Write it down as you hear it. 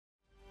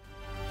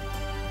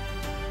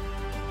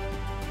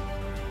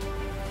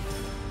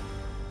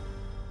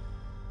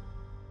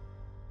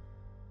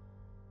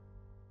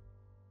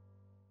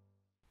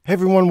Hey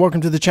everyone,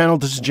 welcome to the channel.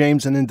 This is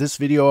James, and in this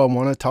video I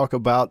want to talk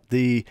about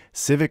the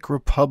Civic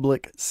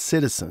Republic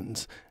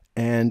citizens,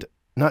 and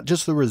not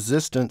just the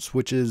resistance,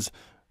 which is,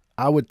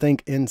 I would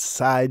think,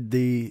 inside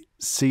the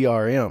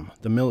CRM,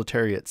 the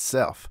military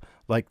itself,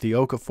 like the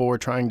Okafor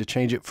trying to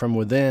change it from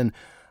within.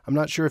 I'm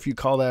not sure if you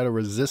call that a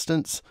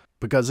resistance,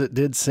 because it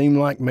did seem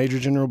like Major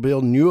General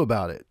Bill knew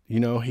about it. You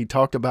know, he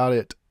talked about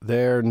it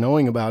there,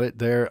 knowing about it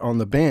there on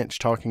the bench,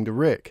 talking to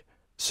Rick.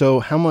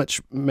 So how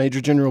much Major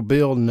General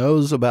Bill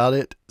knows about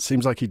it,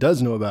 seems like he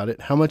does know about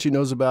it. How much he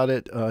knows about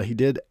it, he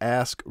did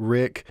ask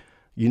Rick,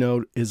 you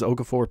know, is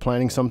Okafor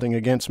planning something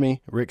against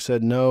me? Rick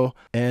said no.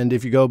 And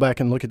if you go back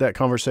and look at that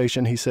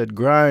conversation, he said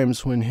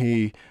Grimes when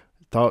he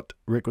thought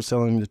Rick was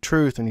telling the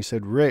truth, and he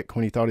said Rick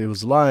when he thought he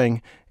was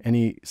lying, and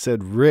he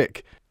said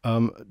Rick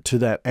to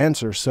that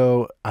answer.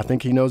 So I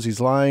think he knows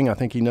he's lying. I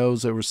think he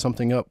knows there was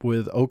something up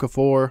with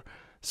Okafor.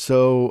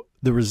 So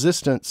the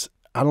resistance,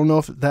 I don't know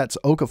if that's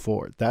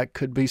Okafor. That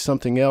could be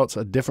something else,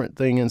 a different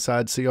thing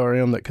inside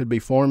CRM that could be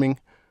forming.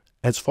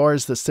 As far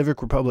as the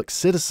Civic Republic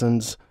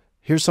citizens,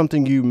 here's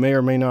something you may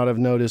or may not have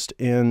noticed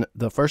in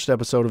the first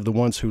episode of The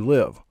Ones Who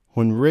Live.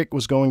 When Rick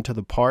was going to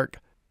the park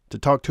to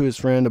talk to his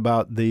friend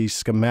about the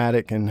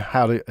schematic and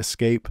how to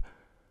escape,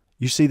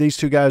 you see these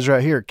two guys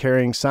right here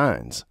carrying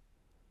signs.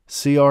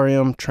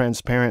 CRM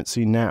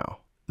Transparency Now.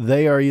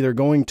 They are either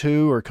going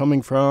to or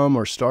coming from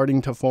or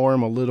starting to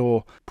form a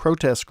little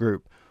protest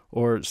group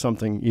or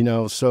something, you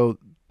know. So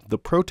the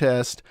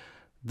protest,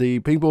 the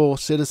people,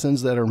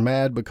 citizens that are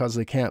mad because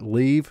they can't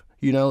leave,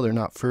 you know, they're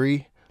not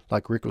free,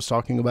 like Rick was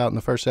talking about in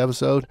the first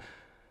episode.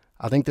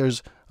 I think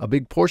there's a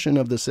big portion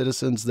of the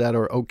citizens that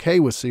are okay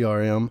with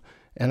CRM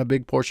and a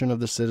big portion of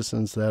the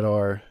citizens that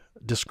are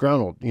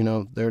disgruntled. You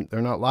know, they're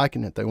not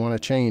liking it. They want to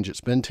change. It's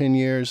been 10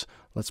 years.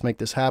 Let's make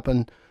this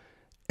happen.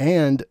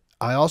 And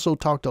I also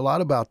talked a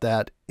lot about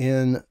that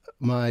in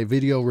my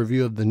video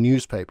review of the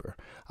newspaper.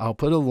 I'll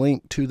put a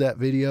link to that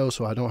video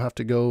so I don't have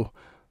to go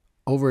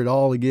over it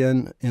all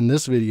again in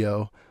this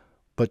video,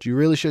 but you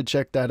really should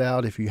check that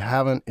out if you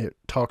haven't. It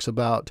talks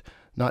about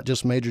not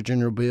just Major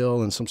General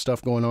Bill and some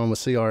stuff going on with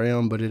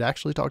CRM, but it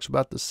actually talks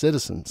about the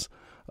citizens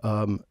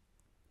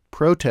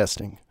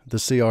protesting the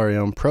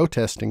CRM,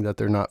 protesting that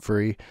they're not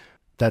free,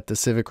 that the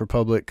Civic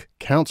Republic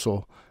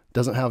Council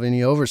doesn't have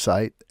any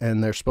oversight,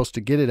 and they're supposed to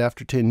get it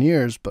after 10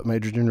 years, but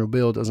Major General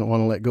Bill doesn't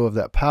want to let go of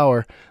that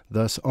power,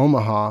 thus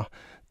Omaha.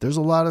 There's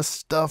a lot of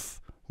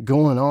stuff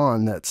going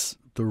on that's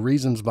the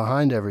reasons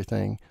behind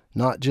everything,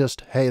 not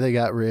just, hey, they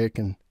got Rick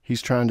and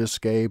he's trying to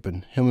escape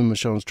and him and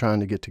Michonne's trying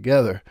to get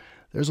together.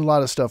 There's a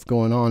lot of stuff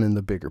going on in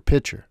the bigger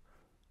picture.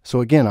 So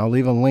again, I'll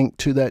leave a link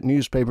to that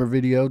newspaper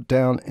video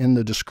down in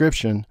the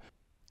description,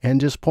 and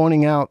just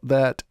pointing out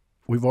that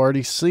we've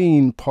already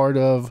seen part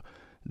of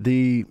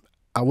the,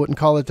 I wouldn't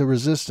call it the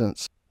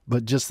resistance,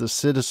 but just the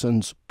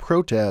citizens'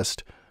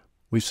 protest.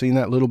 We've seen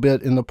that little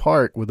bit in the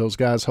park with those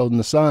guys holding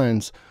the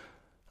signs.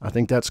 I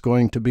think that's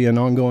going to be an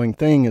ongoing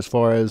thing, as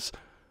far as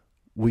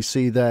we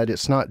see that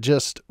it's not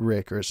just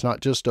Rick or it's not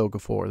just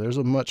Okafor. There's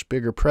a much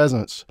bigger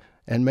presence,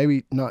 and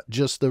maybe not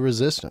just the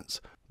resistance,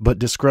 but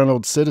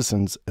disgruntled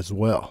citizens as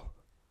well.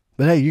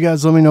 But hey, you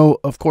guys let me know,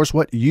 of course,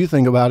 what you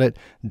think about it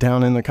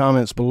down in the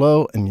comments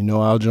below, and you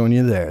know I'll join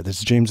you there. This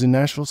is James in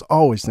Nashville. As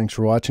always, thanks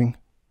for watching,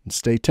 and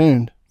stay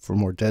tuned for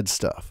more dead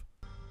stuff.